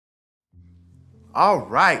All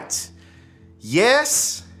right.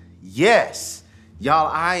 Yes, yes.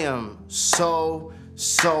 Y'all, I am so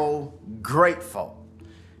grateful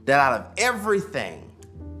that out of everything,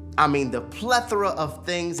 the plethora of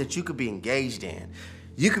things that you could be engaged in,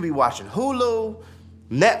 you could be watching Hulu,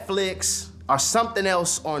 Netflix, or something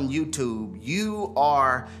else on YouTube. You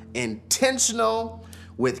are intentional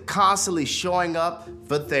with constantly showing up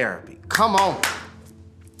for therapy. Come on.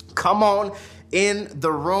 Come on in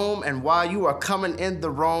the room, and while you are coming in the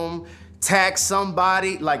room, tag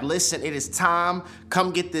somebody like, listen, it is time.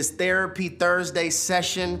 Come get this Therapy Thursday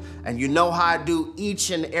session. And you know how I do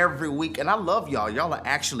each and every week. And I love y'all. Y'all are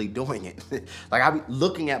actually doing it. Like, I be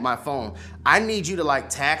looking at my phone. I need you to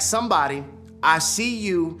tag somebody. I see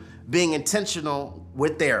you being intentional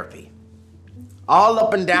with therapy. All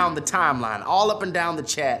up and down the timeline, all up and down the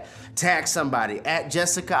chat, tag somebody. At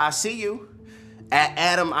Jessica, I see you. At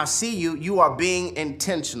Adam, I see you. You are being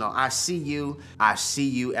intentional. I see you.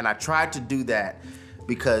 And I tried to do that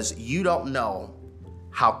because you don't know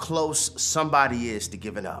how close somebody is to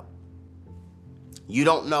giving up. You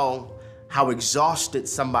don't know how exhausted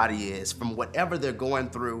somebody is from whatever they're going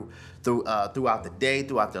throughout the day,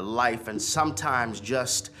 throughout their life. And sometimes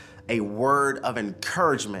just a word of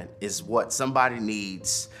encouragement is what somebody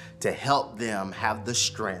needs to help them have the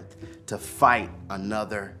strength to fight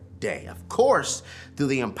another day. Of course, through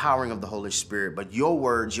the empowering of the Holy Spirit, but your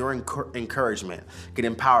words, your encouragement can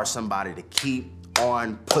empower somebody to keep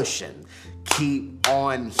on pushing, keep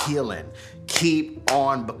on healing, keep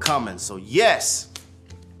on becoming. So yes,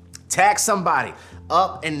 tag somebody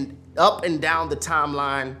up and down the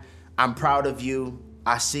timeline. I'm proud of you.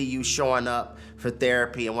 I see you showing up for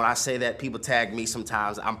therapy. And when I say that, people tag me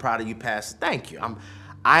sometimes. I'm proud of you, Pastor. Thank you.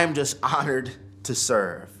 I am just honored to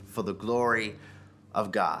serve for the glory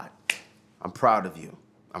of God. I'm proud of you.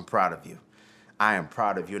 I'm proud of you. I am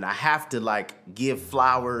proud of you. And I have to give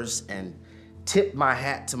flowers and tip my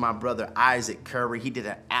hat to my brother, Isaac Curry. He did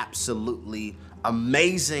an absolutely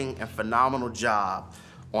amazing and phenomenal job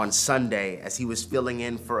on Sunday as he was filling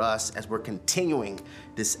in for us as we're continuing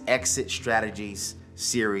this Exit Strategies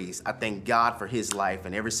series. I thank God for his life,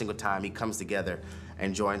 and every single time he comes together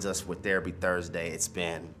and joins us with Therapy Thursday, it's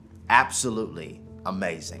been absolutely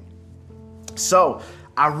amazing. So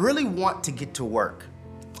I really want to get to work.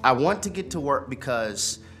 I want to get to work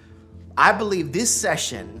because I believe this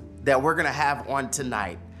session that we're going to have on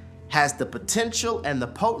tonight has the potential and the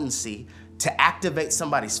potency to activate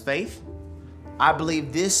somebody's faith. I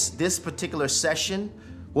believe this particular session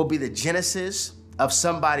will be the genesis of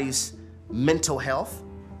somebody's mental health.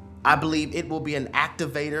 I believe it will be an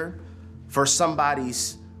activator for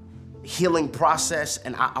somebody's healing process,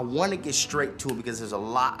 and I want to get straight to it because there's a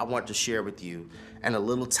lot I want to share with you and a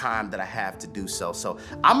little time that I have to do so. So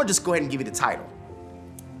I'm gonna just go ahead and give you the title.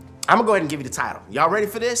 Y'all ready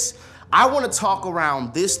for this? I want to talk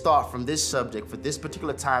around this thought from this subject for this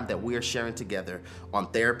particular time that we are sharing together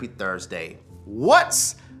on Therapy Thursday.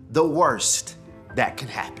 What's the worst that can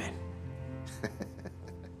happen?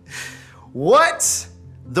 What's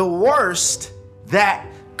the worst that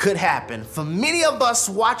could happen? For many of us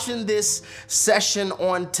watching this session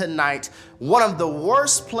on tonight, one of the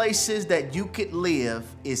worst places that you could live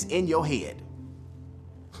is in your head.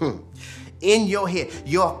 In your head.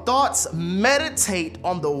 Your thoughts meditate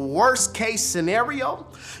on the worst case scenario.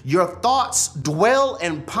 Your thoughts dwell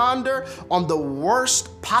and ponder on the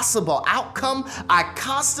worst possible outcome. I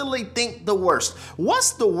constantly think the worst.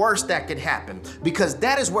 What's the worst that could happen? Because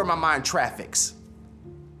that is where my mind traffics.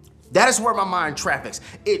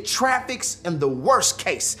 It traffics in the worst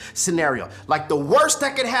case scenario. Like the worst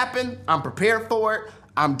that could happen, I'm prepared for it.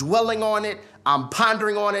 I'm dwelling on it. I'm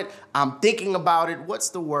pondering on it. I'm thinking about it. What's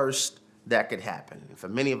the worst that could happen? And for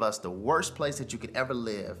many of us, the worst place that you could ever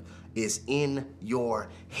live is in your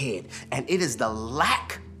head. And it is the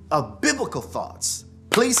lack of biblical thoughts.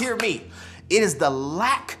 Please hear me. It is the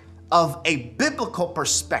lack of a biblical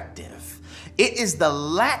perspective. It is the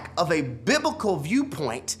lack of a biblical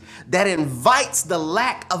viewpoint that invites the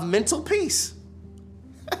lack of mental peace.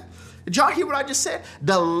 Did y'all hear what I just said?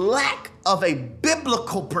 The lack of a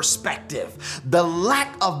biblical perspective, the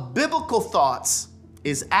lack of biblical thoughts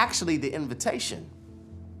is actually the invitation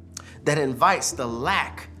that invites the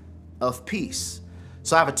lack of peace.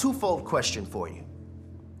 So I have a twofold question for you.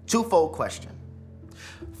 Twofold question.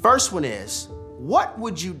 First one is, what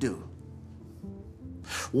would you do?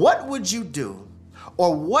 What would you do,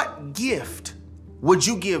 or what gift would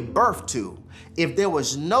you give birth to if there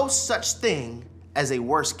was no such thing as a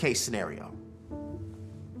worst case scenario?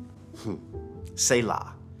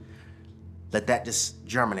 Selah. Let that just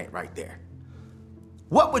germinate right there.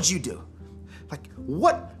 What would you do?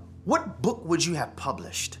 What what book would you have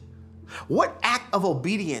published? What act of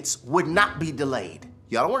obedience would not be delayed?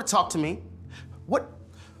 Y'all don't want to talk to me.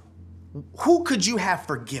 Who could you have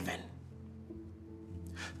forgiven?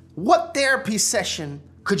 What therapy session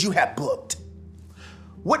could you have booked?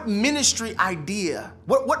 What ministry idea,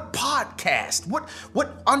 what podcast, what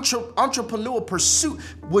entrepreneurial pursuit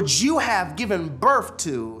would you have given birth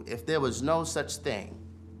to if there was no such thing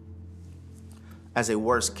as a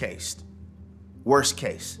worst case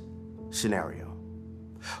scenario?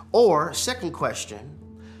 Or second question,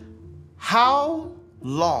 how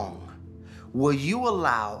long will you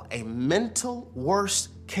allow a mental worst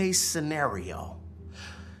case scenario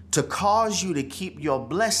to cause you to keep your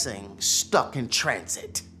blessing stuck in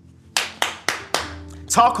transit?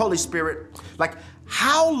 Talk, Holy Spirit. Like,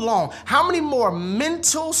 how long, how many more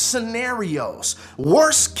mental scenarios,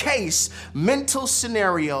 worst case mental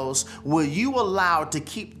scenarios will you allow to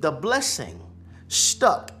keep the blessing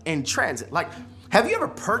stuck in transit? Like, have you ever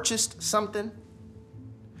purchased something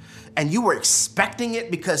and you were expecting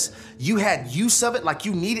it because you had use of it, like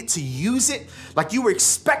you needed to use it, like you were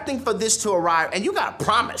expecting for this to arrive, and you got a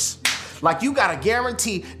promise, like you got a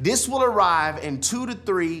guarantee this will arrive in 2 to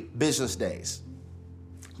 3 business days.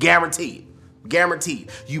 Guaranteed.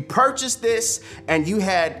 You purchased this and you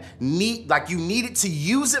needed to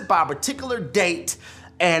use it by a particular date.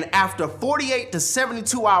 And after 48 to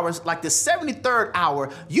 72 hours, like the 73rd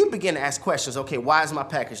hour, you begin to ask questions. Okay, why is my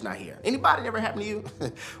package not here? Anybody ever happened to you?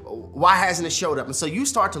 Why hasn't it showed up? And so you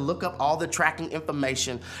start to look up all the tracking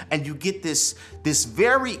information and you get this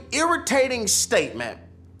very irritating statement,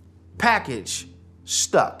 package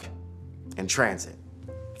stuck in transit.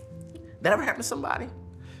 That ever happened to somebody?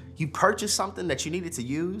 You purchased something that you needed to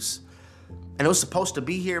use and it was supposed to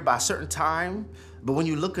be here by a certain time, but when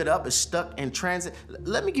you look it up, it's stuck in transit.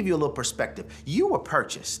 Let me give you a little perspective. You were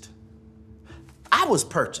purchased. I was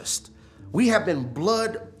purchased. We have been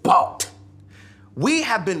blood bought. We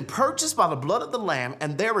have been purchased by the blood of the Lamb,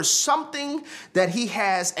 and there is something that he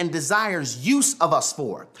has and desires use of us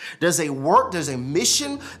for. There's a work, there's a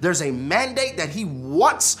mission, there's a mandate that he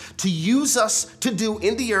wants to use us to do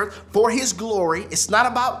in the earth for his glory. It's not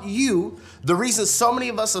about you. The reason so many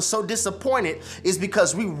of us are so disappointed is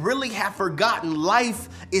because we really have forgotten life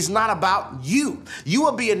is not about you. You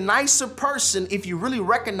will be a nicer person if you really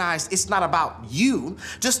recognize it's not about you.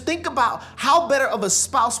 Just think about how better of a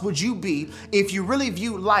spouse would you be if you really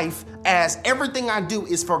view life as everything I do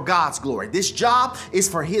is for God's glory. This job is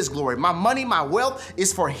for his glory. My money, my wealth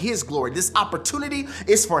is for his glory. This opportunity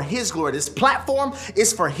is for his glory. This platform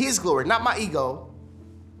is for his glory, not my ego.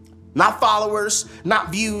 Not followers,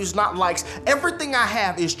 not views, not likes. Everything I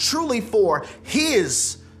have is truly for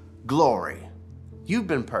his glory. You've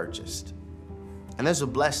been purchased. And there's a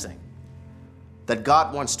blessing that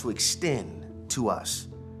God wants to extend to us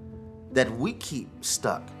that we keep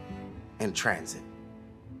stuck in transit.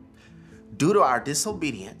 Due to our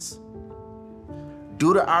disobedience,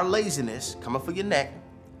 due to our laziness, coming for your neck,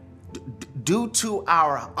 due to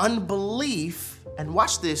our unbelief, and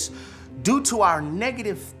watch this, due to our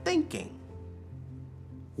negative thinking,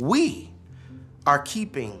 we are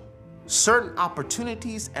keeping certain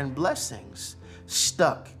opportunities and blessings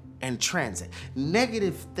stuck in transit.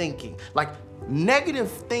 Negative thinking,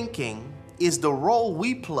 is the role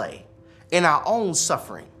we play in our own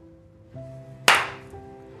suffering.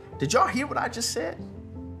 Did y'all hear what I just said?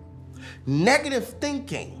 Negative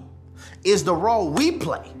thinking is the role we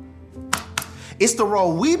play. It's the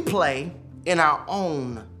role we play in our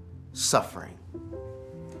own suffering.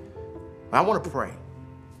 I want to pray.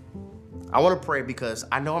 I want to pray because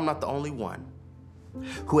I know I'm not the only one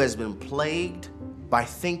who has been plagued by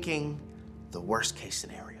thinking the worst case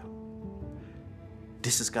scenario.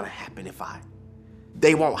 This is going to happen if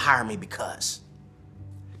they won't hire me because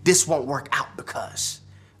this won't work out because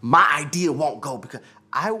my idea won't go because.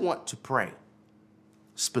 I want to pray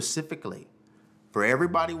specifically for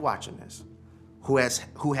everybody watching this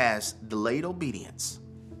who has delayed obedience,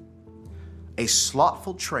 a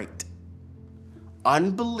slothful trait,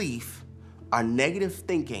 unbelief, or negative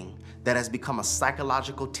thinking that has become a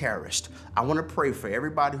psychological terrorist. I want to pray for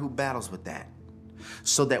everybody who battles with that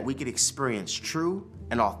so that we could experience true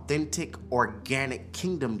and authentic, organic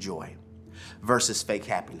kingdom joy versus fake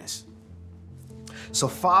happiness. So,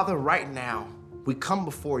 Father, right now, we come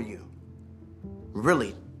before you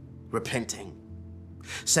really repenting,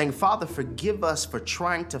 saying, Father, forgive us for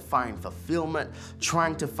trying to find fulfillment,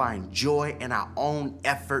 trying to find joy in our own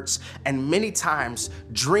efforts. And many times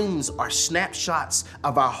dreams are snapshots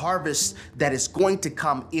of our harvest that is going to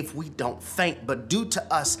come if we don't faint. But due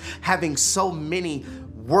to us having so many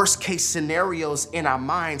worst case scenarios in our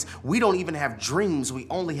minds. We don't even have dreams. We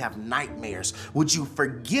only have nightmares. Would you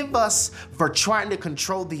forgive us for trying to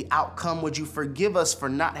control the outcome? Would you forgive us for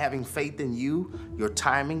not having faith in you, your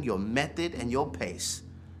timing, your method, and your pace?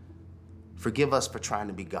 Forgive us for trying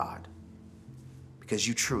to be God, because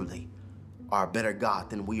you truly are a better God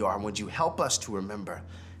than we are. And would you help us to remember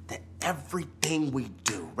that everything we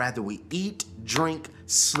do, whether we eat, drink,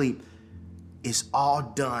 sleep, is all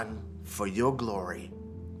done for your glory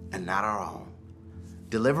and not our own.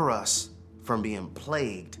 Deliver us from being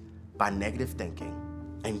plagued by negative thinking.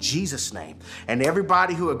 In Jesus' name. And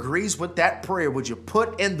everybody who agrees with that prayer, would you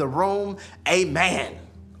put in the room, amen?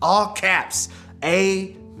 All caps,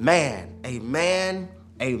 amen. Amen.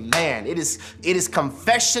 Amen. It is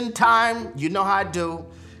confession time. You know how I do.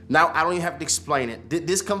 Now, I don't even have to explain it.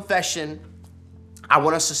 This confession, I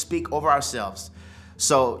want us to speak over ourselves.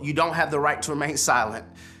 So you don't have the right to remain silent.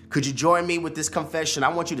 Could you join me with this confession? I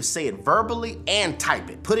want you to say it verbally and type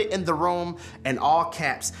it. Put it in the room in all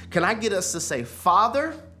caps. Can I get us to say,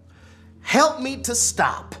 Father, help me to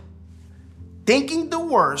stop thinking the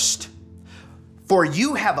worst, for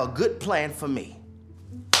you have a good plan for me.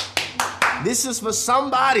 This is for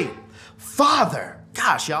somebody. Father,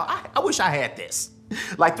 gosh, y'all, I wish I had this.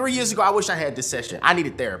 Like 3 years ago, I wish I had this session. I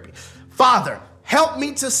needed therapy. Father, help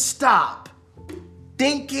me to stop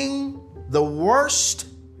thinking the worst,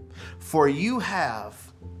 for you have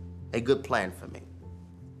a good plan for me.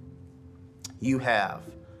 You have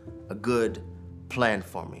a good plan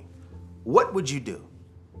for me. What would you do?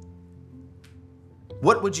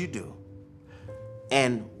 What would you do?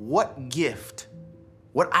 And what gift,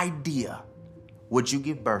 what idea would you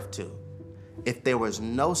give birth to if there was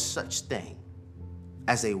no such thing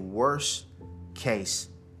as a worst case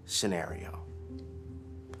scenario?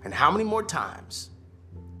 And how many more times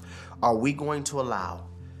are we going to allow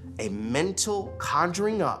a mental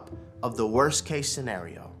conjuring up of the worst case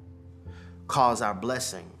scenario cause our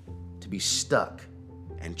blessing to be stuck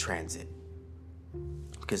in transit?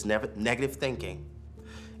 Because negative thinking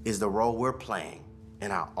is the role we're playing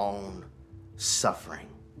in our own suffering.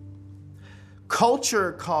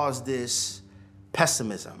 Culture calls this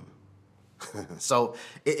pessimism. So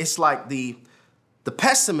it's like the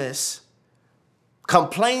pessimist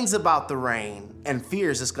complains about the rain and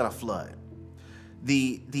fears it's gonna flood.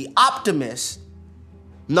 The optimist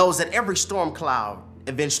knows that every storm cloud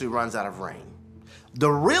eventually runs out of rain. The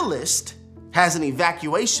realist has an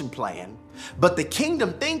evacuation plan, but the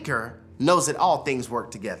kingdom thinker knows that all things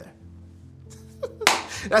work together.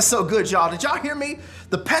 That's so good, y'all. Did y'all hear me?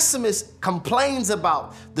 The pessimist complains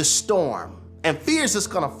about the storm and fears it's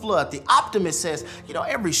gonna flood. The optimist says,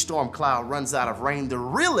 every storm cloud runs out of rain. The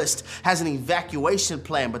realist has an evacuation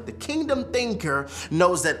plan, but the kingdom thinker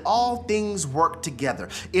knows that all things work together.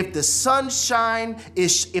 If the sun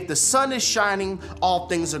is shining, all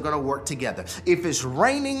things are gonna work together. If it's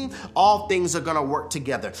raining, all things are gonna work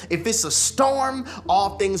together. If it's a storm,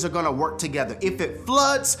 all things are gonna work together. If it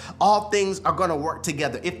floods, all things are gonna work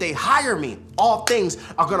together. If they hire me, all things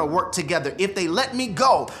are gonna work together. If they let me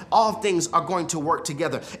go, all things are going to work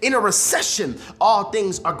together. In a recession, all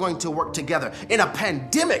things are going to work together. In a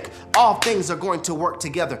pandemic, all things are going to work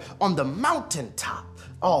together. On the mountaintop,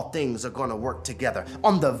 all things are going to work together.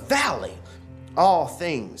 On the valley, all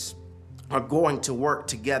things are going to work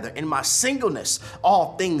together. In my singleness,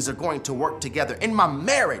 all things are going to work together. In my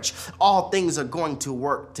marriage, all things are going to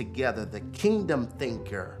work together. The kingdom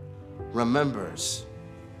thinker remembers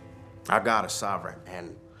our God is sovereign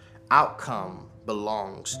and outcome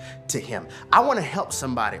belongs to him. I want to help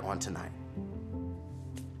somebody on tonight.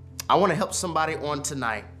 I want to help somebody on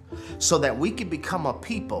tonight so that we can become a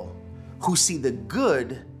people who see the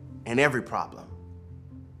good in every problem.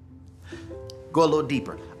 Go a little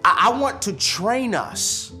deeper. I want to train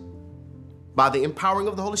us by the empowering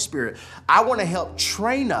of the Holy Spirit. I want to help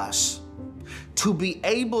train us to be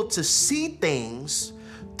able to see things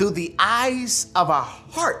through the eyes of our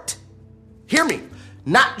heart. Hear me.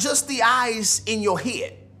 Not just the eyes in your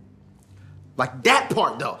head. Like that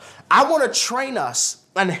part though. I want to train us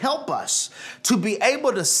and help us to be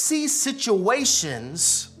able to see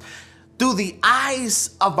situations through the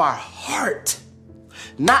eyes of our heart.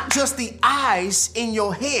 Not just the eyes in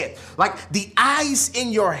your head. Like the eyes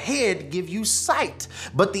in your head give you sight,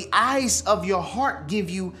 but the eyes of your heart give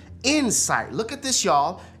you insight. Look at this,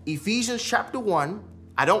 y'all. Ephesians chapter 1.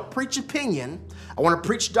 I don't preach opinion. I want to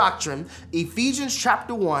preach doctrine. Ephesians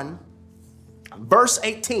chapter 1, verse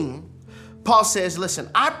 18, Paul says, listen,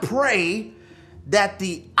 I pray that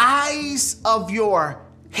the eyes of your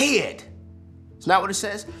head, it's not what it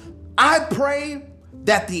says. I pray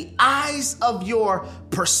that the eyes of your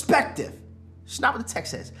perspective, It's not what the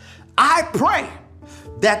text says. I pray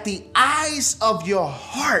that the eyes of your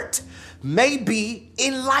heart may be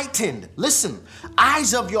enlightened. Listen,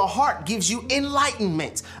 eyes of your heart gives you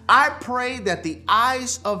enlightenment. I pray that the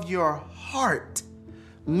eyes of your heart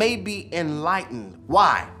may be enlightened.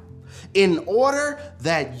 Why? In order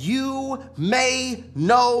that you may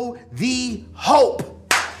know the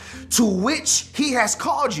hope to which he has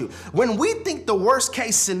called you. When we think the worst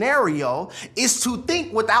case scenario is to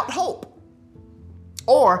think without hope,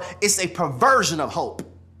 or it's a perversion of hope.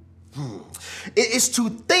 It is to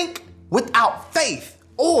think without faith,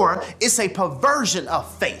 or it's a perversion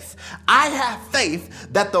of faith. I have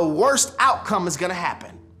faith that the worst outcome is going to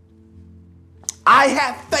happen. I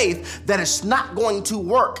have faith that it's not going to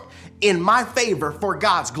work in my favor for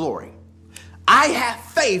God's glory. I have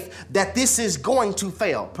faith that this is going to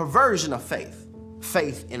fail. Perversion of faith.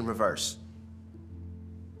 Faith in reverse.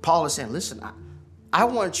 Paul is saying, listen, I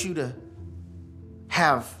want you to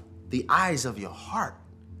have the eyes of your heart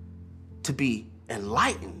to be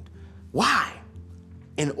enlightened. Why?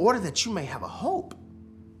 In order that you may have a hope.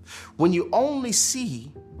 When you only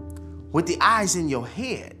see with the eyes in your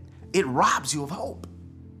head, it robs you of hope.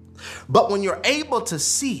 But when you're able to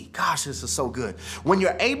see, gosh, this is so good. When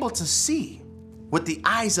you're able to see with the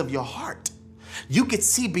eyes of your heart, you can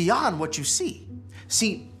see beyond what you see.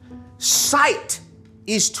 See, sight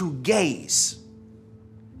is to gaze.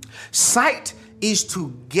 Sight is to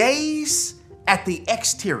gaze at the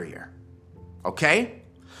exterior, okay?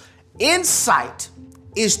 Insight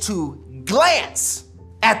is to glance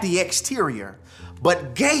at the exterior,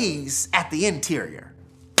 but gaze at the interior.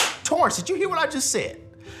 Torrance, did you hear what I just said?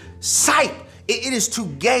 Sight, it is to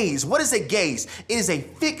gaze. What is a gaze? It is a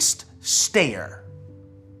fixed stare.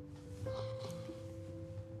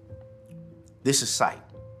 This is sight.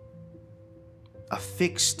 A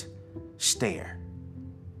fixed stare.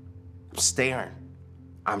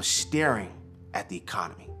 I'm staring at the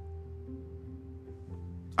economy.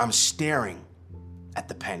 I'm staring at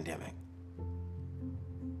the pandemic.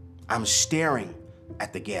 I'm staring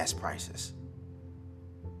at the gas prices.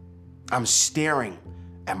 I'm staring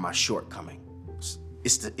at my shortcomings.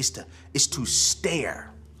 It's to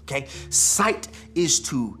stare, okay? Sight is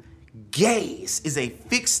to gaze, is a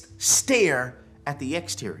fixed stare at the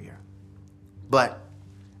exterior. But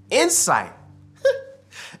insight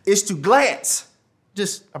is to glance,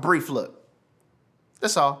 just a brief look.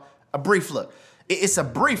 That's all, a brief look. It's a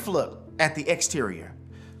brief look at the exterior,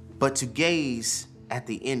 but to gaze at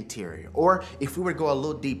the interior. Or if we were to go a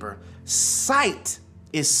little deeper, sight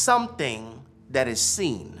is something that is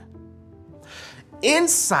seen.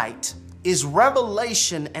 Insight is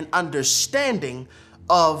revelation and understanding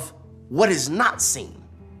of what is not seen.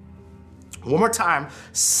 One more time,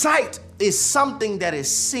 sight is something that is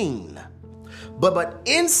seen, but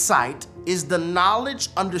insight is the knowledge,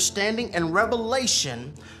 understanding, and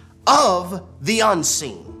revelation of the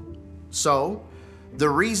unseen. So the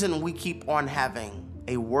reason we keep on having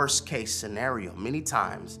a worst case scenario many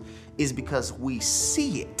times is because we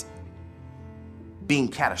see it being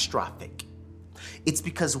catastrophic. It's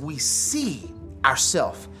because we see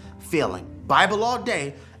ourselves failing. Bible all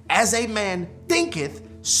day, as a man thinketh,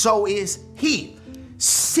 so is he.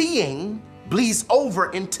 Seeing bleeds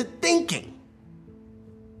over into thinking.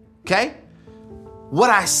 Okay?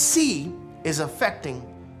 What I see is affecting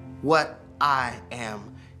what I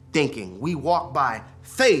am thinking. We walk by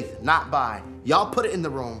faith, not by, y'all put it in the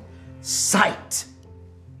room, sight.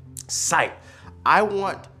 Sight. I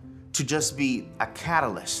want to just be a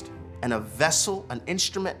catalyst and a vessel, an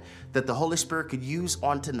instrument that the Holy Spirit could use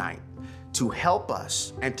on tonight to help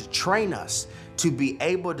us and to train us to be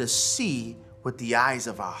able to see with the eyes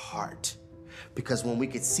of our heart. Because when we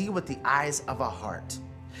can see with the eyes of our heart,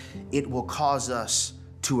 it will cause us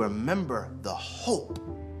to remember the hope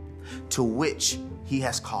to which he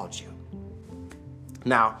has called you.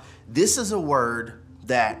 Now, this is a word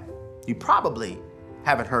that you probably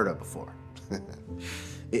haven't heard of before.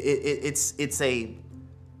 It's a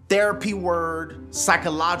therapy word,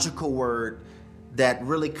 psychological word that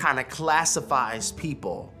really kind of classifies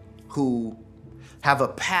people who have a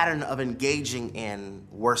pattern of engaging in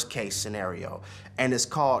worst case scenario, and it's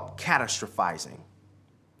called catastrophizing.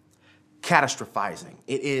 Catastrophizing.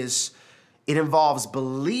 It involves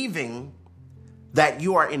believing that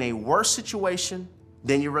you are in a worse situation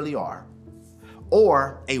than you really are,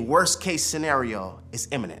 or a worst case scenario is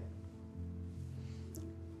imminent.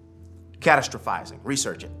 Catastrophizing,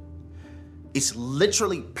 research it. It's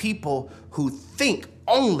literally people who think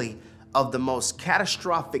only of the most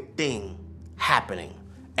catastrophic thing happening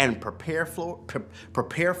and prepare for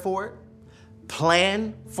it,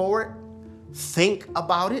 plan for it, think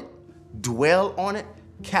about it, dwell on it,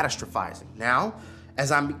 catastrophizing. Now,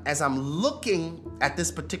 as I'm looking at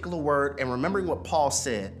this particular word and remembering what Paul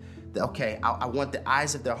said, that, okay, I want the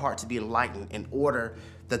eyes of their heart to be enlightened in order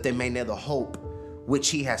that they may know the hope which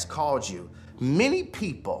he has called you. Many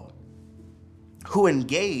people who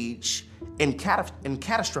engage in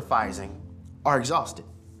catastrophizing are exhausted.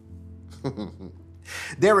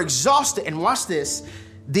 They're exhausted, and watch this,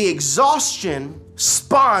 the exhaustion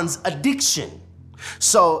spawns addiction.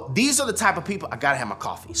 So these are the type of people, I gotta have my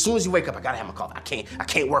coffee. As soon as you wake up, I gotta have my coffee. I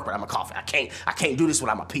can't work without my coffee. I can't do this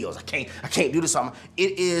without my pills. I can't do this without my,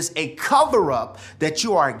 it is a cover up that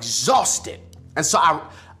you are exhausted. And so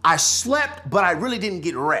I slept, but I really didn't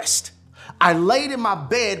get rest. I laid in my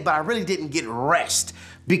bed, but I really didn't get rest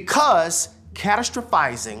because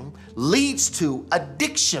catastrophizing leads to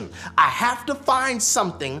addiction. I have to find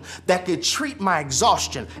something that could treat my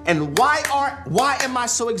exhaustion. And why am I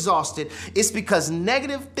so exhausted? It's because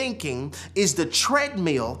negative thinking is the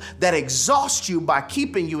treadmill that exhausts you by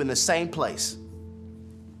keeping you in the same place.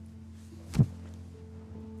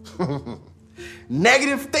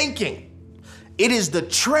 Negative thinking. It is the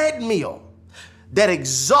treadmill that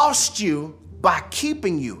exhausts you by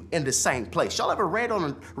keeping you in the same place. Y'all ever ran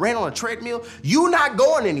on a treadmill? You not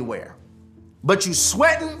going anywhere, but you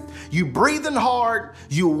sweating, you breathing hard,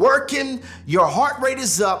 you working, your heart rate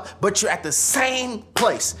is up, but you're at the same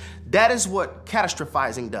place. That is what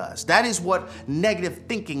catastrophizing does. That is what negative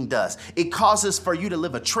thinking does. It causes for you to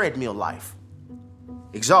live a treadmill life.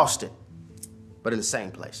 Exhausted, but in the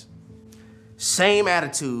same place. Same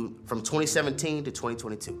attitude from 2017 to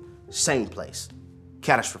 2022. Same place.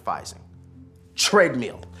 Catastrophizing.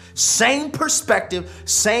 Treadmill. Same perspective,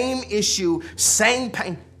 same issue, same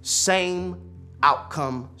pain, same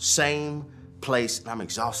outcome, same place. And I'm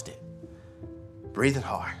exhausted. Breathing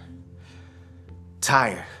hard.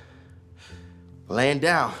 Tired. Laying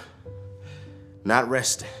down. Not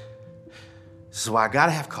resting. This is why I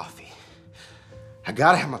gotta have coffee. I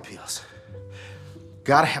gotta have my pills.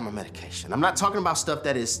 Gotta have my medication. I'm not talking about stuff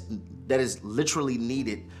that is literally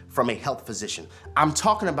needed from a health physician. I'm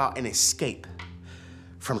talking about an escape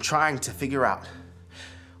from trying to figure out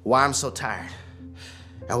why I'm so tired.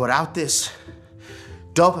 And without this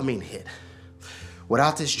dopamine hit,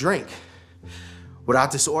 without this drink,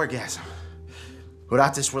 without this orgasm,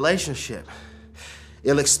 without this relationship,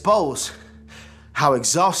 it'll expose how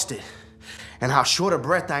exhausted and how short of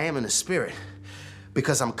breath I am in the spirit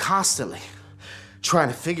because I'm constantly trying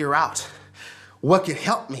to figure out what can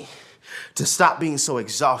help me to stop being so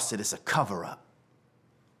exhausted. It's a cover-up.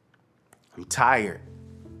 I'm tired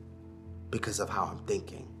because of how I'm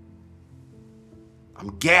thinking.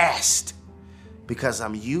 I'm gassed because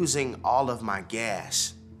I'm using all of my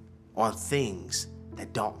gas on things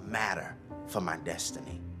that don't matter for my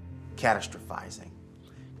destiny. Catastrophizing.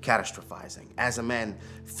 Catastrophizing. As a man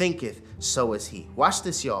thinketh, so is he. Watch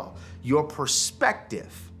this, y'all. Your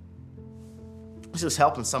perspective. This is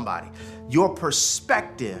helping somebody. Your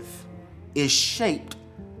perspective is shaped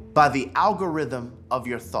by the algorithm of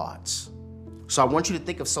your thoughts. So I want you to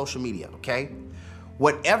think of social media, okay?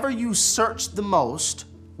 Whatever you search the most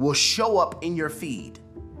will show up in your feed.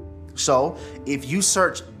 So if you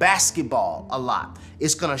search basketball a lot,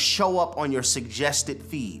 it's gonna show up on your suggested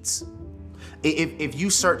feeds. If you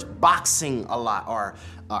search boxing a lot or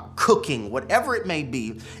cooking, whatever it may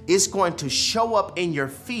be, it's going to show up in your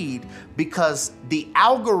feed because the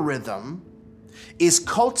algorithm is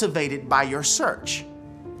cultivated by your search.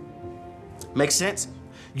 Make sense?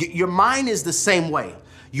 Your mind is the same way.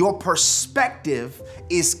 Your perspective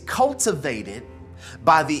is cultivated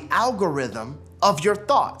by the algorithm of your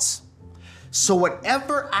thoughts. So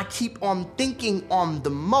whatever I keep on thinking on the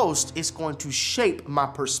most is going to shape my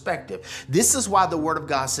perspective. This is why the Word of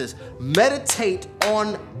God says, meditate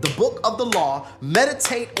on the book of the law,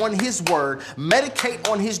 meditate on His word, meditate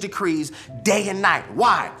on His decrees day and night.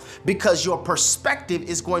 Why? Because your perspective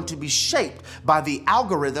is going to be shaped by the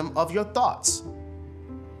algorithm of your thoughts.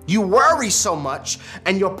 You worry so much,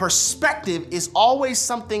 and your perspective is always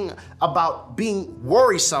something about being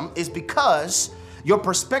worrisome, is because your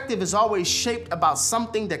perspective is always shaped about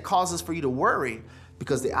something that causes for you to worry,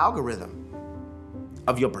 because the algorithm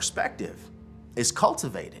of your perspective is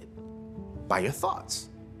cultivated by your thoughts.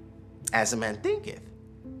 As a man thinketh,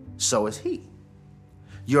 so is he.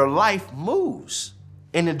 Your life moves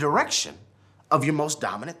in the direction of your most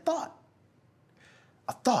dominant thought.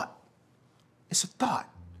 A thought. It's a thought.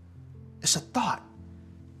 It's a thought.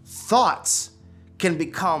 Thoughts can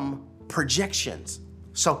become projections.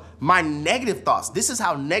 So my negative thoughts, this is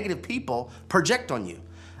how negative people project on you.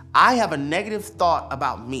 I have a negative thought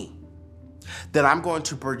about me that I'm going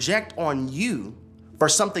to project on you for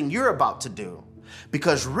something you're about to do.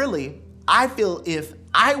 Because really, I feel if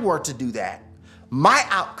I were to do that, my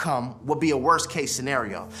outcome would be a worst case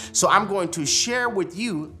scenario. So I'm going to share with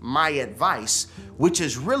you my advice, which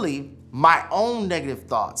is really my own negative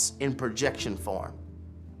thoughts in projection form.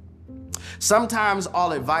 Sometimes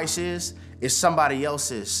all advice is somebody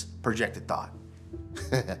else's projected thought.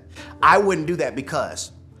 I wouldn't do that,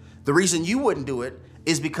 because the reason you wouldn't do it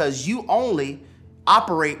is because you only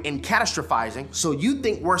operate in catastrophizing. So you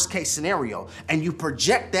think worst case scenario, and you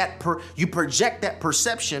project that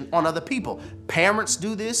perception on other people. Parents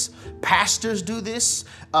do this, pastors do this,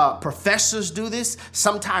 professors do this,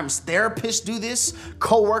 sometimes therapists do this,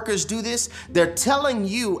 coworkers do this. They're telling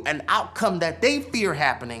you an outcome that they fear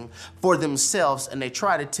happening for themselves, and they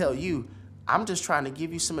try to tell you, I'm just trying to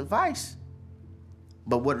give you some advice.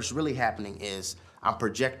 But what is really happening is I'm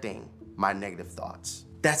projecting my negative thoughts.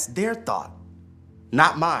 That's their thought,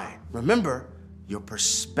 not mine. Remember, your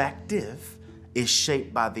perspective is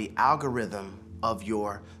shaped by the algorithm of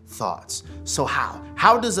your thoughts. So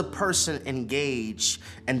how does a person engage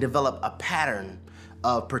and develop a pattern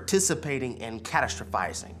of participating in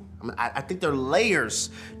catastrophizing? I think there are layers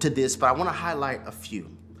to this, but I want to highlight a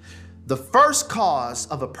few. The first cause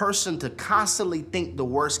of a person to constantly think the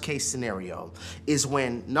worst case scenario is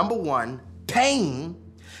when, number one, pain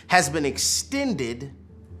has been extended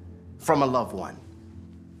from a loved one.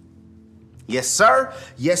 Yes, sir.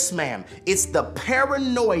 Yes, ma'am. It's the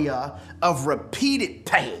paranoia of repeated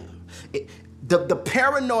pain. The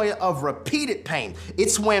paranoia of repeated pain.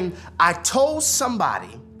 It's when I told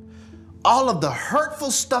somebody all of the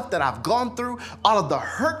hurtful stuff that I've gone through, all of the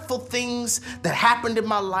hurtful things that happened in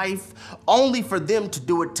my life, only for them to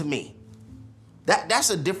do it to me. That's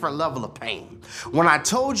a different level of pain. When I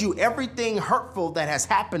told you everything hurtful that has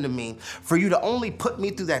happened to me, for you to only put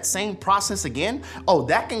me through that same process again,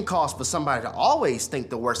 that can cause for somebody to always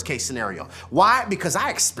think the worst case scenario. Why? Because I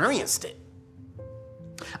experienced it.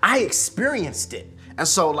 And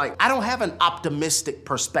so I don't have an optimistic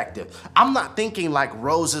perspective. I'm not thinking like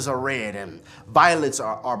roses are red and violets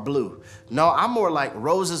are blue. No, I'm more like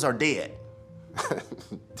roses are dead.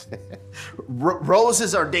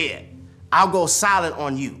 Roses are dead. I'll go silent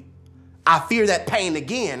on you. I fear that pain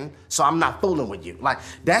again, so I'm not fooling with you.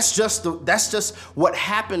 That's just what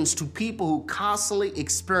happens to people who constantly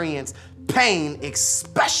experience pain,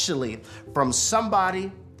 especially from somebody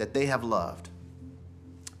that they have loved.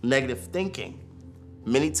 Negative thinking,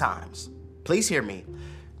 many times, please hear me,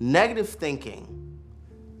 negative thinking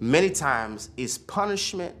many times is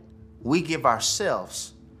punishment we give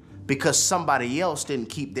ourselves because somebody else didn't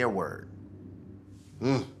keep their word.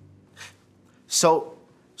 So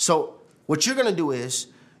what you're gonna do is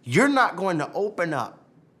you're not going to open up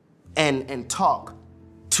and talk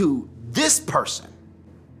to this person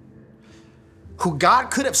who God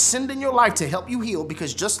could have sent in your life to help you heal,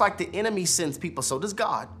 because just like the enemy sends people, so does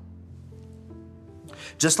God.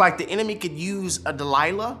 Just like the enemy could use a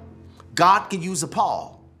Delilah, God could use a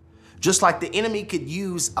Paul. Just like the enemy could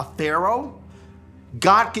use a Pharaoh,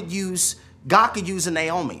 God could use a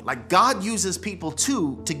Naomi. God uses people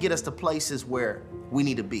too to get us to places where we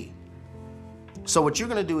need to be. So what you're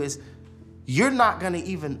gonna do is you're not gonna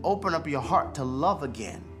even open up your heart to love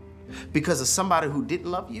again because of somebody who didn't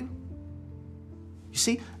love you. You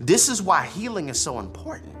see, this is why healing is so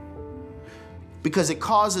important, because it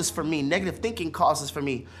causes for me, negative thinking causes for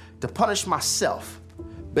me to punish myself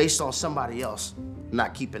based on somebody else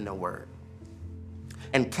not keeping their word.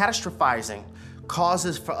 And catastrophizing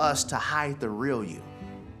causes for us to hide the real you.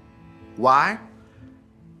 Why?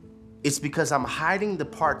 It's because I'm hiding the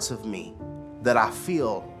parts of me that I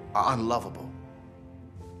feel are unlovable.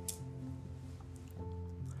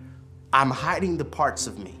 I'm hiding the parts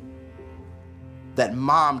of me that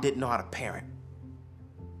mom didn't know how to parent.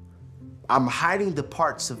 I'm hiding the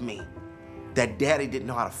parts of me that daddy didn't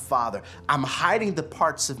know how to father. I'm hiding the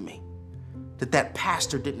parts of me that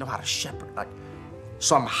pastor didn't know how to shepherd.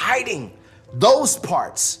 So I'm hiding those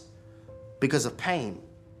parts because of pain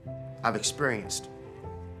I've experienced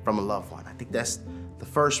from a loved one. I think that's the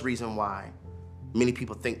first reason why many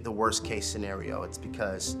people think the worst case scenario. It's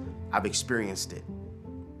because I've experienced it.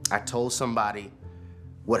 I told somebody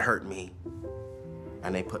what hurt me,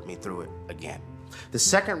 and they put me through it again. The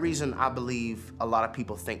second reason I believe a lot of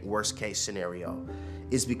people think worst case scenario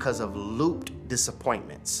is because of looped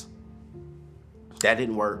disappointments. That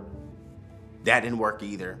didn't work. That didn't work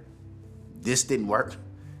either. This didn't work.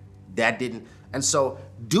 That didn't. And so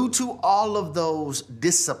due to all of those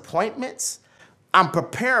disappointments, I'm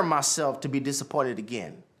preparing myself to be disappointed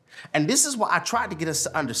again. And this is what I tried to get us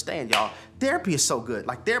to understand, y'all. Therapy is so good.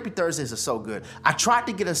 Like Therapy Thursdays are so good. I tried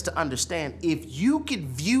to get us to understand if you could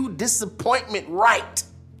view disappointment right,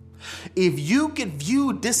 if you could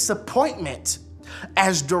view disappointment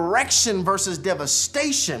as direction versus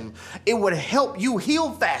devastation, it would help you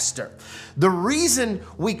heal faster. The reason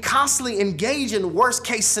we constantly engage in worst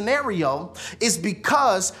case scenario is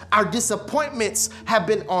because our disappointments have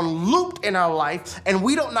been on loop in our life, and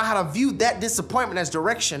we don't know how to view that disappointment as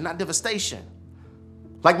direction, not devastation.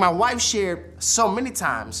 Like my wife shared so many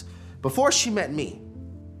times, before she met me,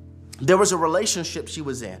 there was a relationship she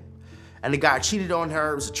was in. And the guy cheated on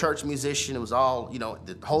her. It was a church musician. It was all,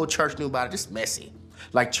 the whole church knew about it. Just messy.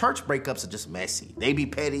 Like church breakups are just messy. They be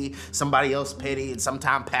petty, somebody else petty, and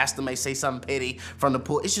sometimes pastor may say something petty from the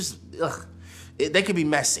pool. It's just, they can be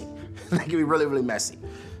messy. They can be really, really messy.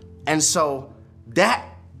 And so that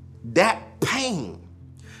pain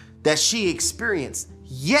that she experienced,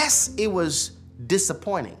 yes, it was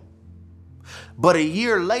disappointing. But a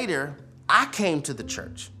year later, I came to the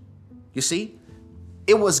church. You see?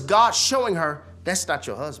 It was God showing her, that's not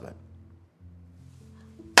your husband.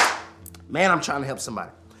 Man, I'm trying to help somebody.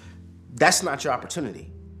 That's not your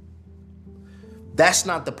opportunity. That's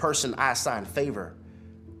not the person I assigned favor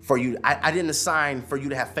for you. I didn't assign for you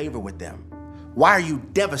to have favor with them. Why are you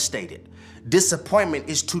devastated? Disappointment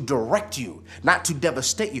is to direct you, not to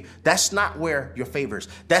devastate you. That's not where your favor is.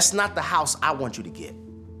 That's not the house I want you to get.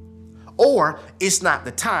 Or it's not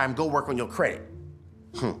the time, go work on your credit.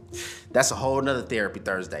 That's a whole nother Therapy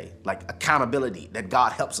Thursday, like accountability that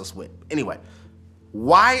God helps us with. Anyway,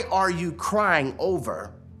 why are you crying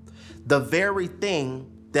over the very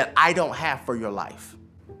thing that I don't have for your life?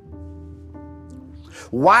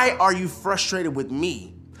 Why are you frustrated with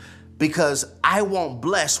me because I won't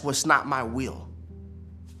bless what's not my will?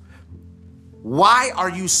 Why are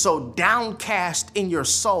you so downcast in your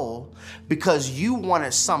soul because you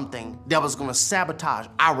wanted something that was going to sabotage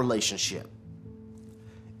our relationship?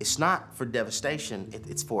 It's not for devastation,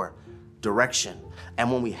 it's for direction.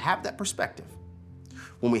 And when we have that perspective,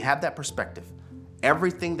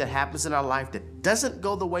 everything that happens in our life that doesn't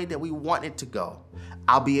go the way that we want it to go,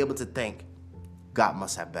 I'll be able to think, God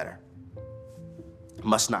must have better.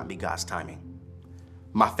 Must not be God's timing.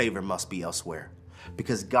 My favor must be elsewhere.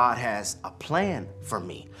 Because God has a plan for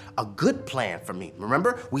me, a good plan for me.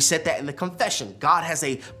 Remember, we said that in the confession. God has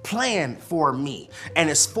a plan for me, and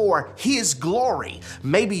it's for His glory.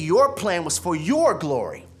 Maybe your plan was for your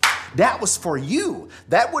glory. That was for you.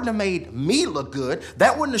 That wouldn't have made me look good.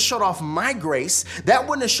 That wouldn't have showed off my grace. That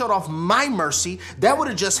wouldn't have showed off my mercy. That would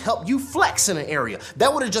have just helped you flex in an area.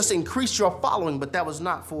 That would have just increased your following, but that was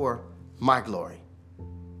not for my glory.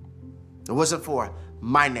 It wasn't for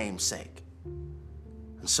my name's sake.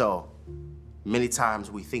 And so many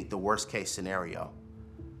times we think the worst case scenario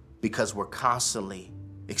because we're constantly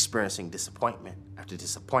experiencing disappointment after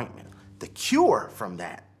disappointment. The cure from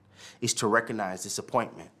that is to recognize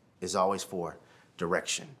disappointment is always for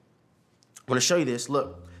direction. I want to show you this.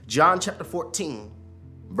 Look, John chapter 14,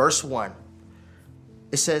 verse 1.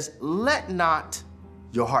 It says, let not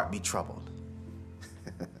your heart be troubled.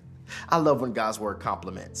 I love when God's word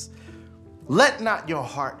compliments. Let not your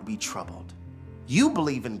heart be troubled. You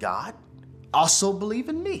believe in God, also believe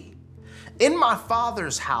in me. In my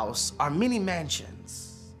Father's house are many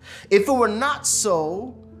mansions. If it were not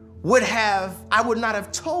so, I would not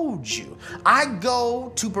have told you. I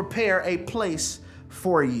go to prepare a place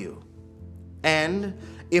for you. And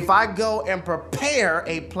if I go and prepare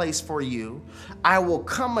a place for you, I will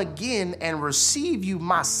come again and receive you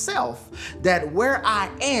myself, that where I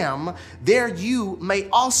am, there you may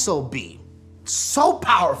also be. So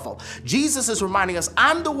powerful. Jesus is reminding us,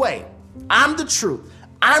 I'm the way, I'm the truth,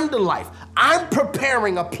 I'm the life. I'm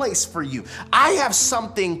preparing a place for you. I have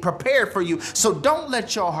something prepared for you. So don't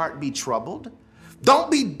let your heart be troubled.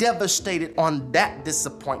 Don't be devastated on that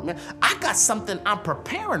disappointment. I got something I'm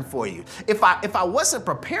preparing for you. If I wasn't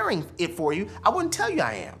preparing it for you, I wouldn't tell you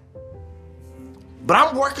I am. But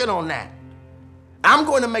I'm working on that. I'm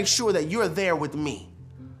going to make sure that you're there with me.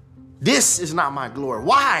 This is not my glory.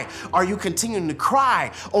 Why are you continuing to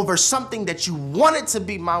cry over something that you wanted to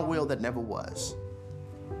be my will that never was?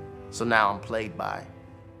 So now I'm plagued by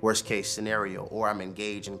worst case scenario, or I'm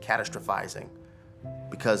engaged in catastrophizing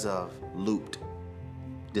because of looped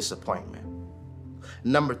disappointment.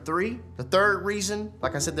 Number 3, the third reason,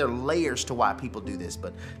 like I said, there are layers to why people do this,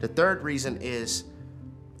 but the third reason is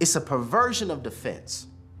it's a perversion of defense.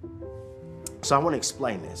 So I want to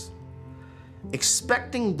explain this.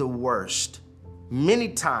 Expecting the worst many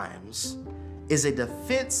times is a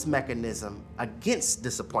defense mechanism against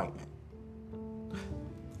disappointment.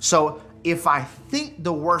 So if I think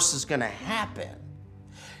the worst is going to happen,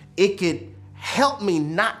 it could help me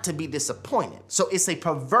not to be disappointed. So it's a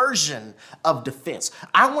perversion of defense.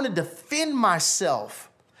 I want to defend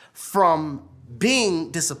myself from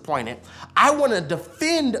being disappointed. I want to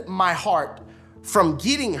defend my heart from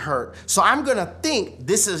getting hurt. So I'm going to think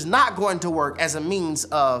this is not going to work as a means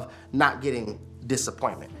of not getting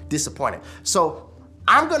disappointed. So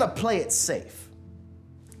I'm going to play it safe.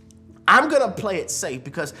 I'm going to play it safe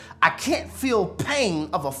because I can't feel pain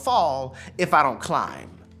of a fall if I don't climb.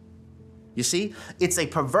 You see, it's a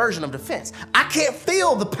perversion of defense. I can't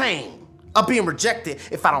feel the pain of being rejected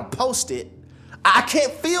if I don't post it. I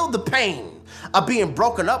can't feel the pain of being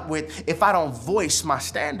broken up with if I don't voice my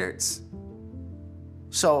standards.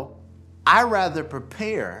 So I rather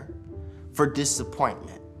prepare for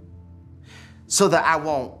disappointment so that I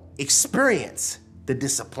won't experience the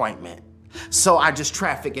disappointment. So I just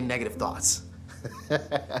traffic in negative thoughts.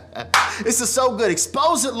 This is so good.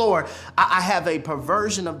 Expose it, Lord. I have a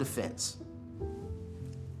perversion of defense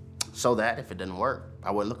so that if it didn't work,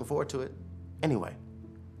 I wasn't looking forward to it anyway.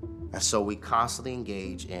 And so we constantly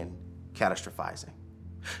engage in catastrophizing.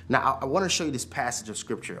 Now, I want to show you this passage of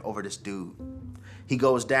scripture over this dude. He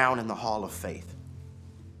goes down in the hall of faith.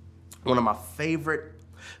 One of my favorite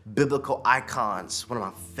biblical icons, one of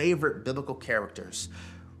my favorite biblical characters.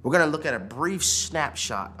 We're going to look at a brief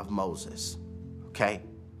snapshot of Moses, okay?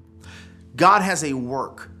 God has a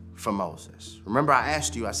work for Moses. Remember, I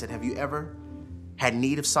asked you, I said, have you ever had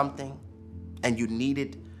need of something and you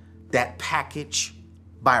needed that package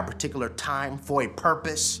by a particular time for a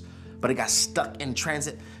purpose, but it got stuck in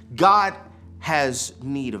transit? God has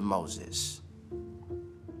need of Moses.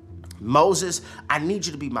 Moses, I need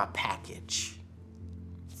you to be my package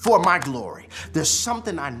for my glory. There's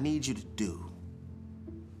something I need you to do.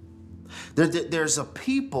 There's a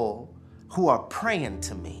people who are praying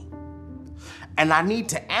to me, and I need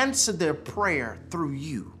to answer their prayer through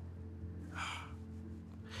you.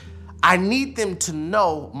 I need them to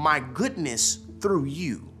know my goodness through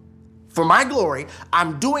you. For my glory,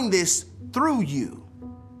 I'm doing this through you.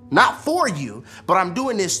 Not for you, but I'm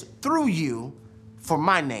doing this through you for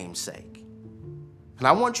my name's sake. And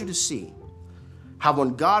I want you to see how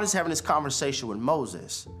when God is having this conversation with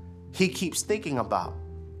Moses, he keeps thinking about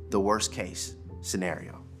the worst case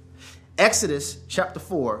scenario. Exodus chapter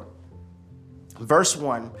 4, verse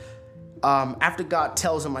 1, after God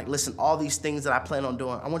tells him, like, listen, all these things that I plan on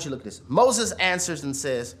doing, I want you to look at this. Moses answers and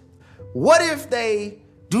says, what if they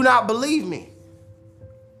do not believe me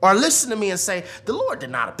or listen to me and say, the Lord did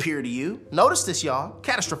not appear to you? Notice this, y'all,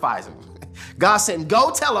 catastrophizing. God said,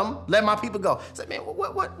 go tell them, let my people go. It's like, man,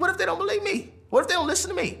 what if they don't believe me? What if they don't listen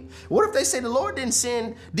to me? What if they say the Lord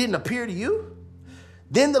didn't appear to you?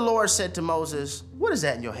 Then the Lord said to Moses, what is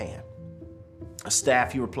that in your hand? A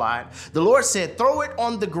staff, he replied. The Lord said, throw it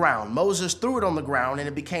on the ground. Moses threw it on the ground and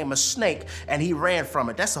it became a snake and he ran from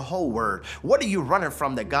it. That's a whole word. What are you running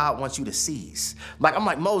from that God wants you to seize? I'm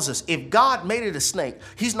like, Moses, if God made it a snake,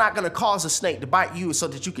 he's not going to cause a snake to bite you so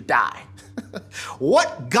that you could die.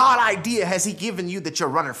 What God idea has he given you that you're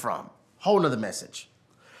running from? Whole nother message.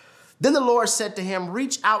 Then the Lord said to him,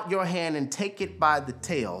 reach out your hand and take it by the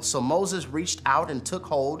tail. So Moses reached out and took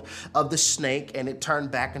hold of the snake, and it turned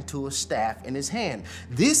back into a staff in his hand.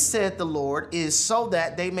 This, said the Lord, is so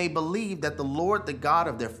that they may believe that the Lord, the God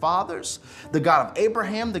of their fathers, the God of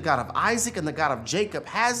Abraham, the God of Isaac, and the God of Jacob,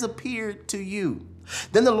 has appeared to you.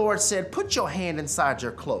 Then the Lord said, put your hand inside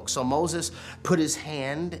your cloak. So Moses put his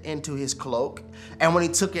hand into his cloak, and when he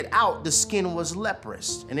took it out, the skin was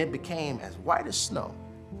leprous, and it became as white as snow.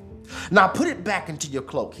 Now put it back into your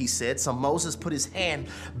cloak, he said. So Moses put his hand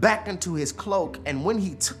back into his cloak, and when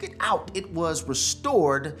he took it out, it was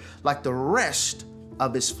restored like the rest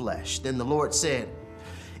of his flesh. Then the Lord said,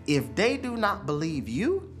 if they do not believe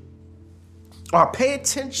you or pay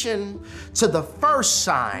attention to the first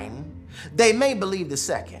sign, they may believe the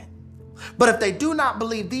second. But if they do not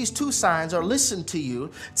believe these two signs or listen to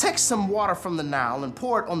you, take some water from the Nile and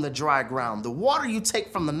pour it on the dry ground. The water you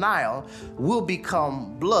take from the Nile will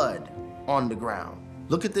become blood on the ground.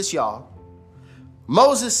 Look at this, y'all.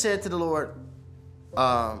 Moses said to the Lord,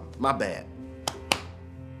 my bad.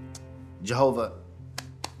 Jehovah,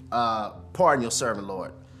 pardon your servant,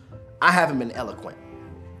 Lord. I haven't been eloquent,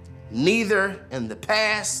 neither in the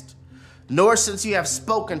past, nor since you have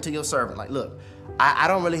spoken to your servant. Like, look, I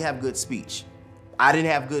don't really have good speech. I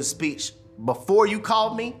didn't have good speech before you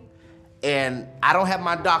called me, and I don't have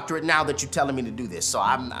my doctorate now that you're telling me to do this. So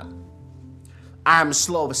I'm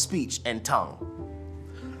slow of speech and tongue.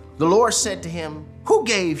 The Lord said to him, who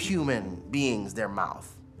gave human beings their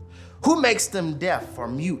mouth? Who makes them deaf or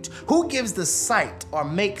mute? Who gives the sight or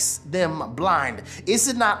makes them blind? Is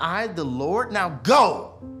it not I, the Lord? Now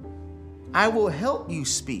go. I will help you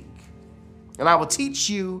speak, and I will teach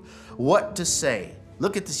you what to say.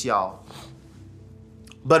 Look at this, y'all.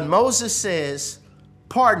 But Moses says,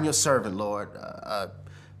 pardon your servant, Lord.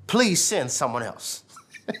 Please send someone else.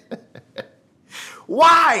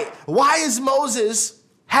 Why? Why is Moses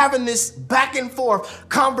having this back and forth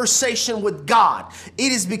conversation with God?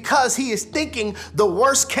 It is because he is thinking the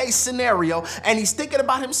worst case scenario, and he's thinking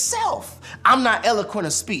about himself. I'm not eloquent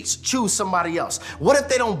of speech. Choose somebody else. What if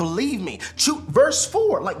they don't believe me? Verse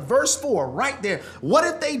 4 right there. What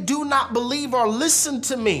if they do not believe or listen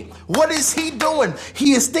to me? What is he doing?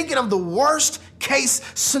 He is thinking of the worst case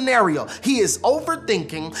scenario. He is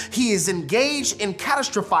overthinking. He is engaged in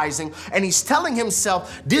catastrophizing, and he's telling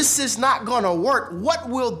himself, this is not going to work. What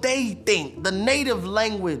will they think? The native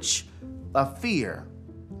language of fear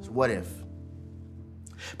is what if.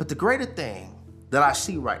 But the greater thing that I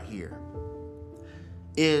see right here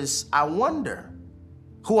is I wonder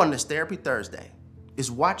who on this Therapy Thursday is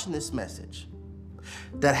watching this message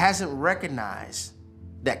that hasn't recognized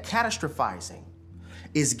that catastrophizing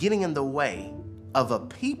is getting in the way of a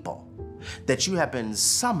people that you have been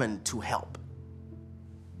summoned to help.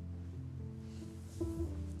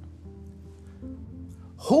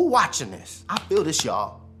 Who watching this? I feel this,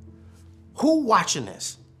 y'all. Who watching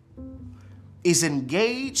this is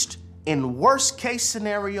engaged in worst case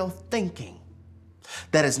scenario thinking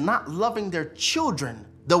that is not loving their children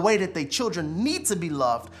the way that their children need to be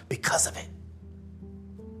loved because of it?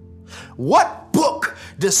 What book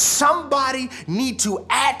does somebody need to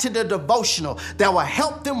add to the devotional that will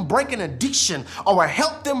help them break an addiction or will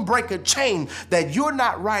help them break a chain that you're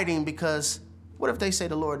not writing? Because what if they say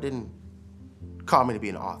the Lord didn't call me to be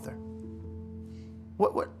an author?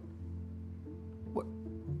 What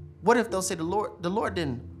if they'll say the Lord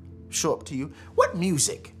didn't show up to you? What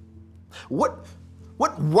music? What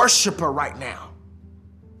worshiper right now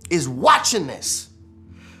is watching this,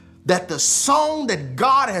 that the song that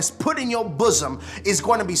God has put in your bosom is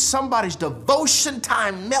going to be somebody's devotion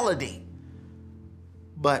time melody?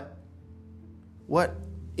 But what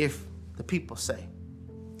if the people say,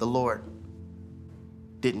 the Lord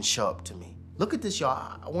didn't show up to me? Look at this,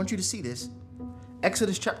 y'all. I want you to see this.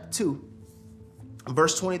 Exodus chapter 2,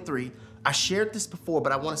 verse 23. I shared this before,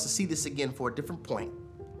 but I want us to see this again for a different point.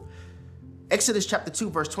 Exodus chapter 2,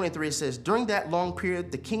 verse 23, it says, during that long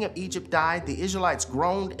period, the king of Egypt died. The Israelites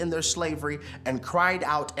groaned in their slavery and cried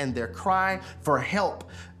out, and their cry for help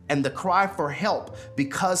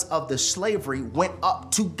because of the slavery went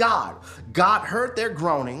up to God. God heard their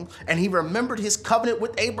groaning, and he remembered his covenant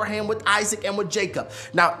with Abraham, with Isaac, and with Jacob.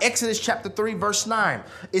 Now, Exodus chapter 3, verse 9,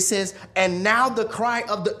 it says, and now the cry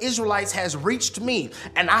of the Israelites has reached me,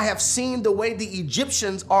 and I have seen the way the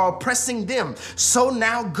Egyptians are oppressing them. So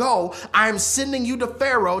now go, I am sending you to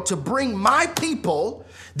Pharaoh to bring my people,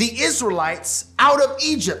 the Israelites, out of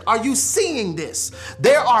Egypt. Are you seeing this?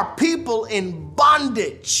 There are people in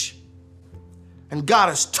bondage, and God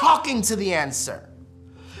is talking to the answer.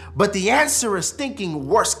 But the answer is thinking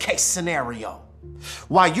worst case scenario.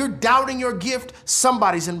 While you're doubting your gift,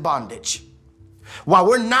 somebody's in bondage. While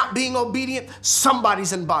we're not being obedient,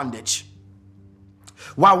 somebody's in bondage.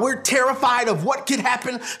 While we're terrified of what could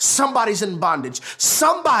happen, somebody's in bondage.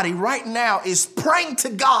 Somebody right now is praying to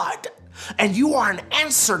God, and you are an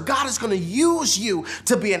answer. God is going to use you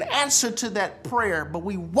to be an answer to that prayer, but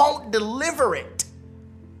we won't deliver it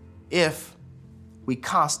if we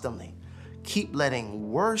constantly keep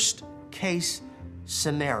letting worst case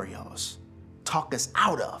scenarios talk us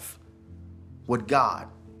out of what God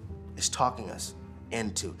is talking us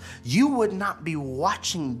into. You would not be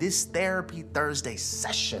watching this Therapy Thursday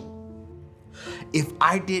session if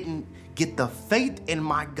I didn't get the faith in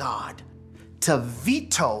my God to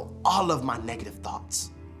veto all of my negative thoughts.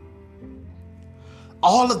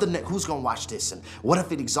 All of the, who's gonna watch this? And what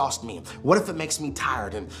if it exhausts me? What if it makes me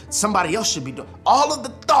tired? And somebody else should be doing. All of the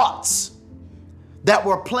thoughts that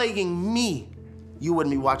were plaguing me, you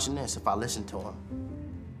wouldn't be watching this if I listened to them.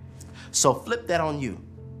 So flip that on you.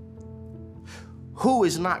 Who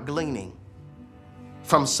is not gleaning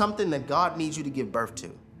from something that God needs you to give birth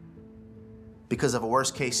to because of a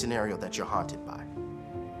worst case scenario that you're haunted by?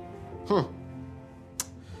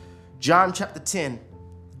 John chapter 10,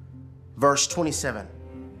 verse 27.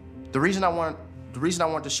 The reason I want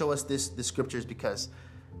to show us this scripture is because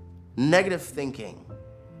negative thinking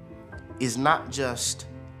is not just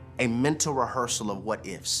a mental rehearsal of what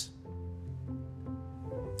ifs.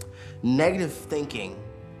 Negative thinking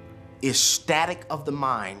is static of the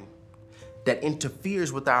mind that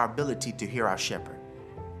interferes with our ability to hear our shepherd.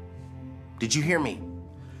 Did you hear me?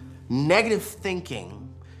 Negative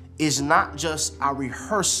thinking is not just our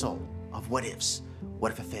rehearsal of what ifs.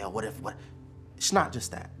 What if it failed? What? It's not just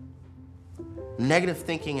that. Negative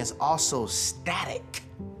thinking is also static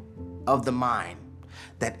of the mind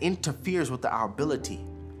that interferes with our ability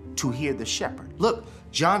to hear the shepherd. Look,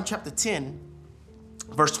 John chapter 10,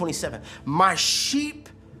 verse 27. My sheep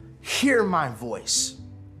hear my voice,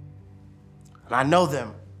 and I know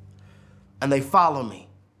them, and they follow me.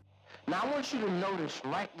 Now I want you to notice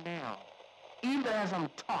right now, even as I'm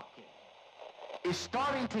talking, it's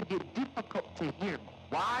starting to get difficult to hear me.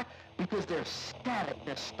 Why? Because they're static.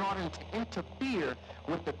 They're starting to interfere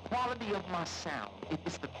with the quality of my sound.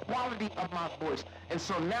 It's the quality of my voice. And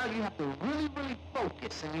so now you have to really, really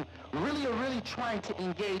focus, and you really are really trying to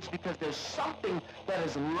engage, because there's something that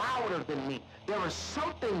is louder than me. There is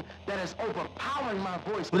something that is overpowering my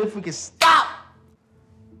voice. But if we can stop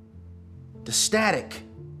the static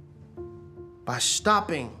by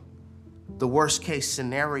stopping the worst case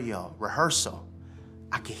scenario rehearsal,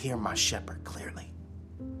 I can hear my shepherd clearly.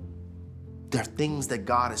 There are things that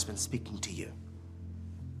God has been speaking to you.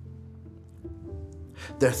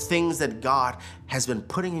 There are things that God has been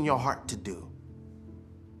putting in your heart to do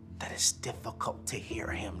that is difficult to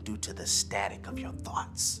hear him due to the static of your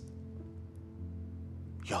thoughts.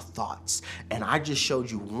 Your thoughts. And I just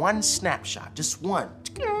showed you one snapshot, just one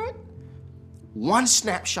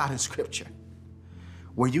snapshot in scripture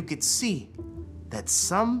where you could see that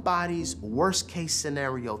somebody's worst case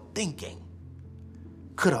scenario thinking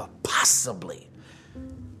could have possibly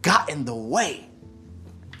got in the way.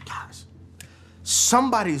 Guys,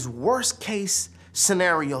 somebody's worst case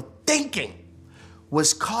scenario thinking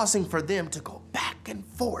was causing for them to go back and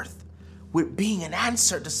forth with being an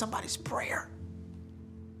answer to somebody's prayer.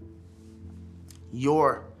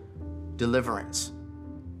 Your deliverance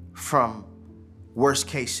from worst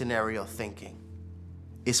case scenario thinking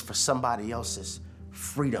is for somebody else's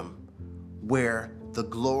freedom, where the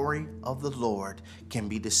glory of the Lord can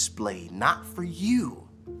be displayed, not for you,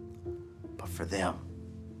 but for them.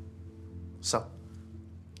 So,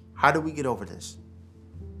 how do we get over this?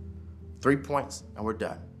 3 points and we're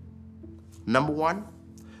done. Number 1,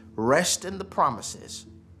 rest in the promises,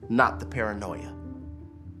 not the paranoia.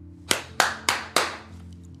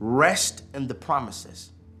 Rest in the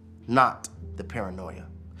promises, not the paranoia.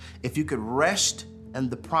 If you could rest in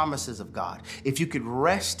the promises of God, if you could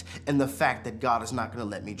rest in the fact that God is not going to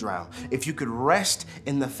let me drown, if you could rest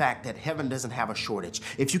in the fact that heaven doesn't have a shortage,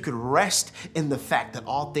 if you could rest in the fact that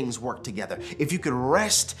all things work together, if you could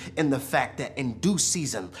rest in the fact that in due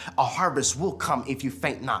season a harvest will come if you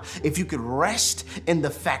faint not, if you could rest in the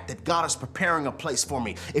fact that God is preparing a place for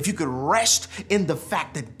me, if you could rest in the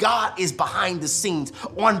fact that God is behind the scenes,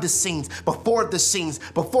 on the scenes,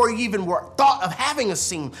 before you even were thought of having a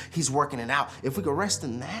scene, he's working it out. If we could rest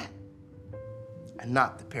in that and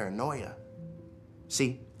not the paranoia.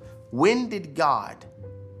 See, when did God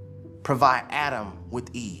provide Adam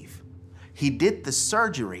with Eve? He did the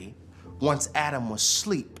surgery once Adam was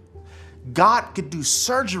asleep. God could do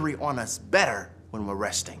surgery on us better when we're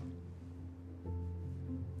resting.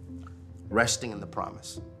 Resting in the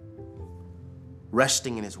promise.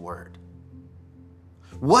 Resting in his word.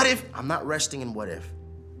 What if? I'm not resting in what if.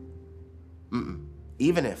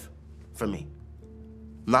 Even if, for me.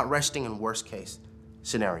 I'm not resting in worst case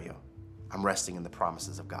scenario. I'm resting in the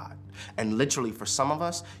promises of God. And literally for some of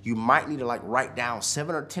us, you might need to write down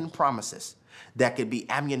 7 or 10 promises that could be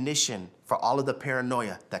ammunition for all of the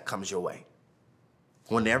paranoia that comes your way.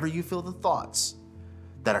 Whenever you feel the thoughts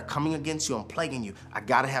that are coming against you and plaguing you, I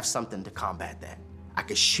gotta have something to combat that. I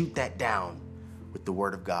could shoot that down with the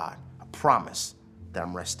word of God, a promise that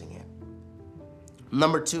I'm resting in.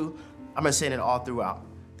 Number 2, I've been saying it all throughout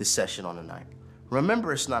this session on the night.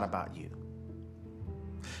 Remember, it's not about you.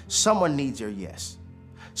 Someone needs your yes.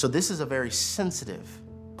 So this is a very sensitive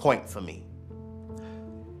point for me.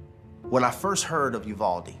 When I first heard of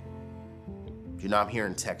Uvalde, I'm here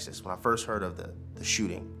in Texas. When I first heard of the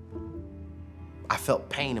shooting, I felt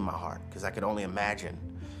pain in my heart because I could only imagine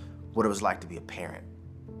what it was like to be a parent.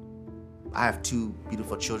 I have 2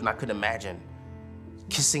 beautiful children. I couldn't imagine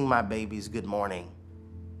kissing my babies good morning,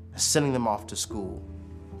 sending them off to school,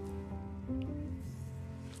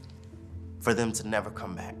 for them to never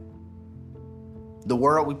come back. The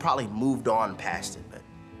world, we probably moved on past it, but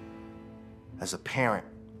as a parent,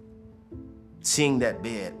 seeing that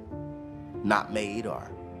bed not made, or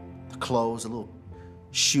the clothes, the little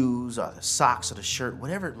shoes, or the socks, or the shirt,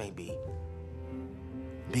 whatever it may be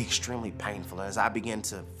extremely painful. And as I began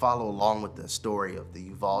to follow along with the story of the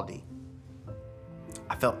Uvalde,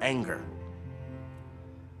 I felt anger.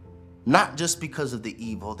 Not just because of the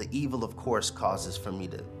evil. The evil, of course, causes for me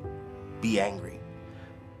to be angry.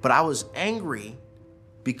 But I was angry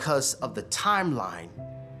because of the timeline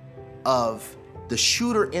of the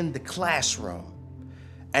shooter in the classroom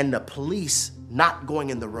and the police not going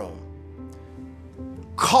in the room,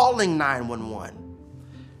 calling 911,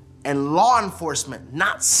 and law enforcement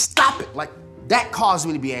not stopping. Like, that caused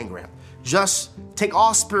me to be angry. Just take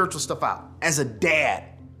all spiritual stuff out. As a dad,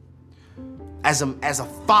 as a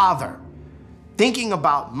father, thinking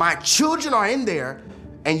about my children are in there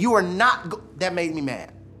and you are not, that made me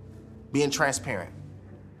mad, being transparent.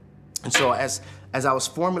 And so as I was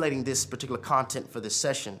formulating this particular content for this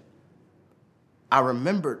session, I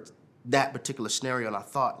remembered that particular scenario and I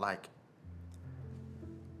thought, like,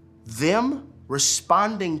 them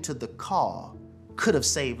responding to the call could have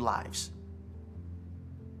saved lives.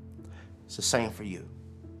 It's the same for you.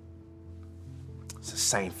 It's the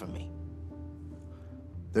same for me.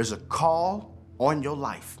 There's a call on your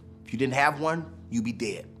life. If you didn't have one, you'd be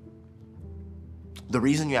dead. The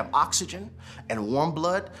reason you have oxygen and warm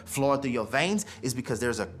blood flowing through your veins is because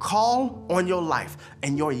there's a call on your life,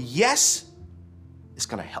 and your yes is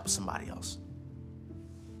gonna help somebody else.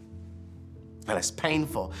 And as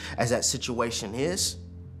painful as that situation is,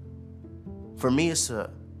 for me, it's a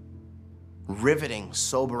riveting,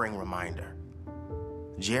 sobering reminder.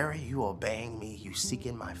 Jerry, you obeying me, you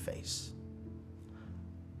seeking my face.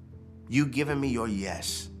 You giving me your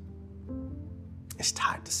yes is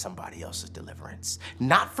tied to somebody else's deliverance.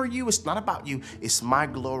 Not for you, it's not about you, it's my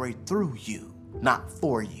glory through you, not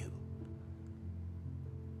for you.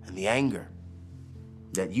 And the anger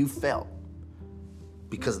that you felt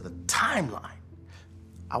because of the timeline,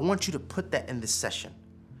 I want you to put that in this session.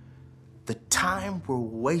 The time we're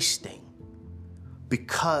wasting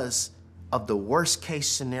because of the worst case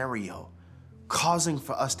scenario causing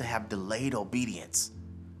for us to have delayed obedience,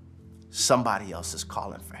 somebody else is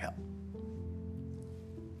calling for help.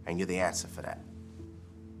 And you're the answer for that.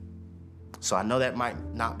 So I know that might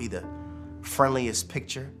not be the friendliest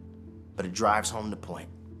picture, but it drives home the point.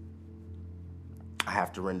 I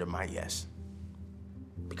have to render my yes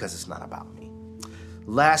because it's not about me.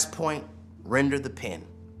 Last point, render the pen.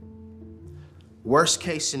 Worst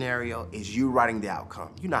case scenario is you writing the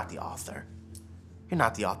outcome. You're not the author. You're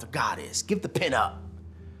not the author. God is. Give the pen up.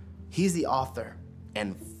 He's the author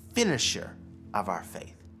and finisher of our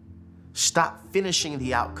faith. Stop finishing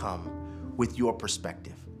the outcome with your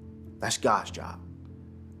perspective. That's God's job,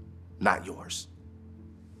 not yours.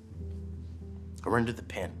 Render the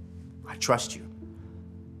pen. I trust you,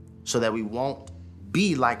 so that we won't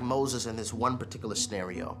be like Moses in this one particular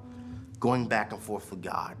scenario, going back and forth with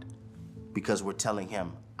God because we're telling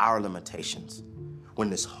him our limitations, when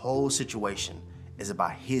this whole situation is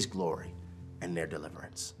about his glory and their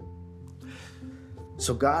deliverance.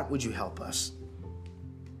 So God, would you help us?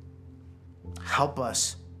 Help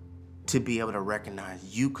us to be able to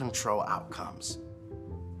recognize you control outcomes.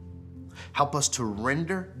 Help us to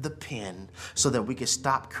render the pen so that we can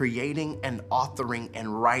stop creating and authoring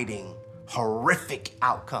and writing horrific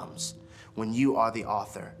outcomes when you are the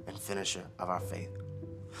author and finisher of our faith.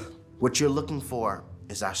 What you're looking for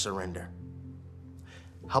is our surrender.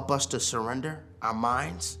 Help us to surrender our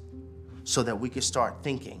minds so that we can start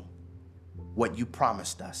thinking what you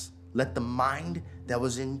promised us. Let the mind that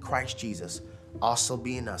was in Christ Jesus also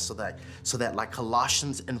be in us, so that like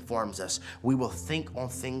Colossians informs us, we will think on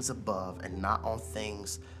things above and not on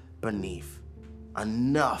things beneath.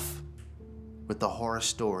 Enough with the horror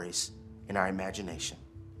stories in our imagination,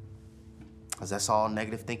 because that's all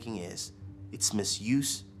negative thinking is. It's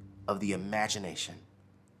misuse of the imagination.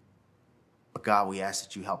 But God, we ask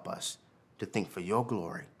that you help us to think for your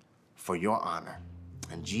glory, for your honor.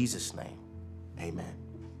 In Jesus' name, amen.